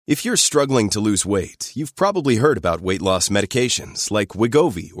If you're struggling to lose weight, you've probably heard about weight loss medications like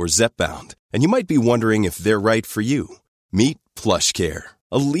Wegovy or Zepbound, and you might be wondering if they're right for you. Meet PlushCare,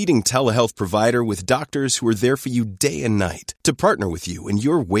 a leading telehealth provider with doctors who are there for you day and night to partner with you in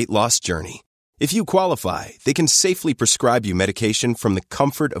your weight loss journey. If you qualify, they can safely prescribe you medication from the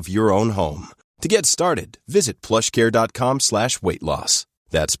comfort of your own home. To get started, visit plushcare.com/weightloss.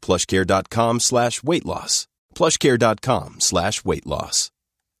 That's plushcare.com/weightloss. plushcare.com/weightloss.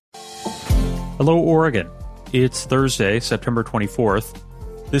 Hello, Oregon. It's Thursday, September 24th.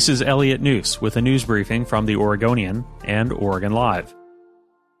 This is Elliot Noose with a news briefing from The Oregonian and Oregon Live.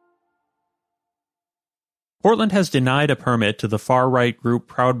 Portland has denied a permit to the far-right group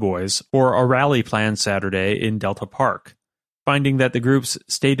Proud Boys for a rally planned Saturday in Delta Park, finding that the group's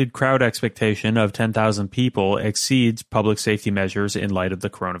stated crowd expectation of 10,000 people exceeds public safety measures in light of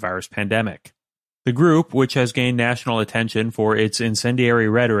the coronavirus pandemic. The group, which has gained national attention for its incendiary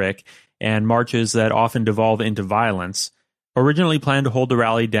rhetoric and marches that often devolve into violence, originally planned to hold the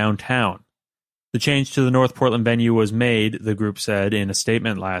rally downtown. The change to the North Portland venue was made, the group said in a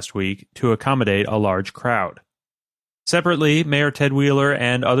statement last week, to accommodate a large crowd. Separately, Mayor Ted Wheeler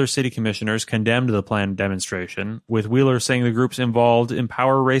and other city commissioners condemned the planned demonstration, with Wheeler saying the groups involved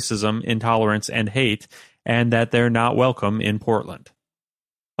empower racism, intolerance, and hate, and that they're not welcome in Portland.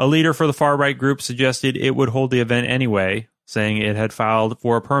 A leader for the far-right group suggested it would hold the event anyway, saying it had filed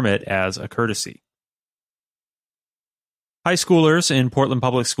for a permit as a courtesy. High schoolers in Portland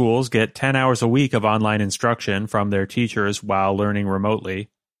Public Schools get 10 hours a week of online instruction from their teachers while learning remotely,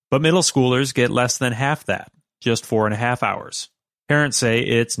 but middle schoolers get less than half that, just 4.5 hours. Parents say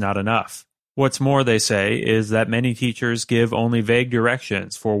it's not enough. What's more, they say, is that many teachers give only vague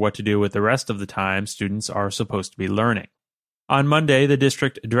directions for what to do with the rest of the time students are supposed to be learning. On Monday, the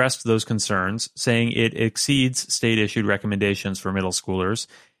district addressed those concerns, saying it exceeds state-issued recommendations for middle schoolers,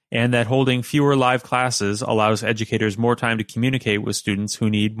 and that holding fewer live classes allows educators more time to communicate with students who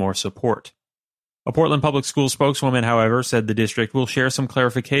need more support. A Portland Public School spokeswoman, however, said the district will share some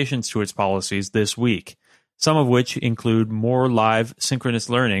clarifications to its policies this week, some of which include more live synchronous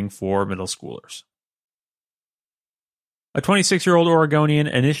learning for middle schoolers. A 26-year-old Oregonian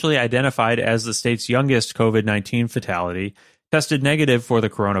initially identified as the state's youngest COVID-19 fatality tested negative for the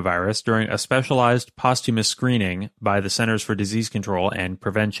coronavirus during a specialized posthumous screening by the Centers for Disease Control and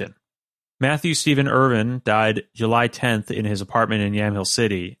Prevention. Matthew Stephen Irvin died July 10th in his apartment in Yamhill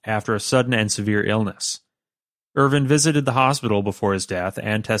City after a sudden and severe illness. Irvin visited the hospital before his death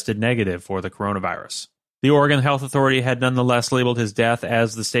and tested negative for the coronavirus. The Oregon Health Authority had nonetheless labeled his death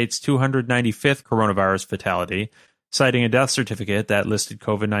as the state's 295th coronavirus fatality, citing a death certificate that listed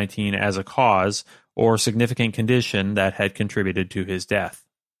COVID-19 as a cause or significant condition that had contributed to his death.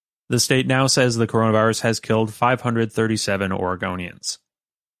 The state now says the coronavirus has killed 537 Oregonians.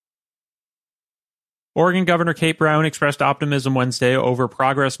 Oregon Governor Kate Brown expressed optimism Wednesday over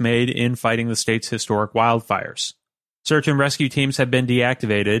progress made in fighting the state's historic wildfires. Search and rescue teams have been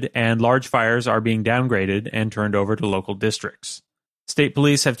deactivated, and large fires are being downgraded and turned over to local districts. State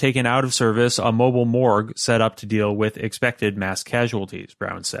police have taken out of service a mobile morgue set up to deal with expected mass casualties,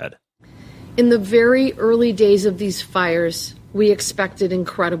 Brown said. In the very early days of these fires, we expected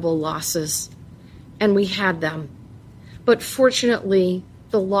incredible losses, and we had them. But fortunately,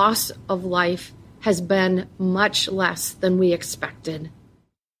 the loss of life has been much less than we expected.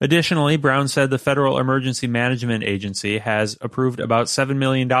 Additionally, Brown said the Federal Emergency Management Agency has approved about $7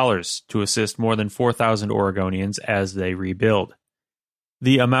 million to assist more than 4,000 Oregonians as they rebuild.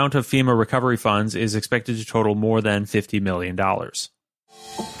 The amount of FEMA recovery funds is expected to total more than $50 million.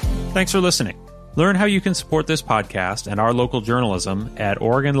 Thanks for listening. Learn how you can support this podcast and our local journalism at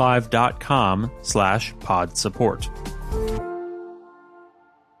OregonLive.com/podsupport.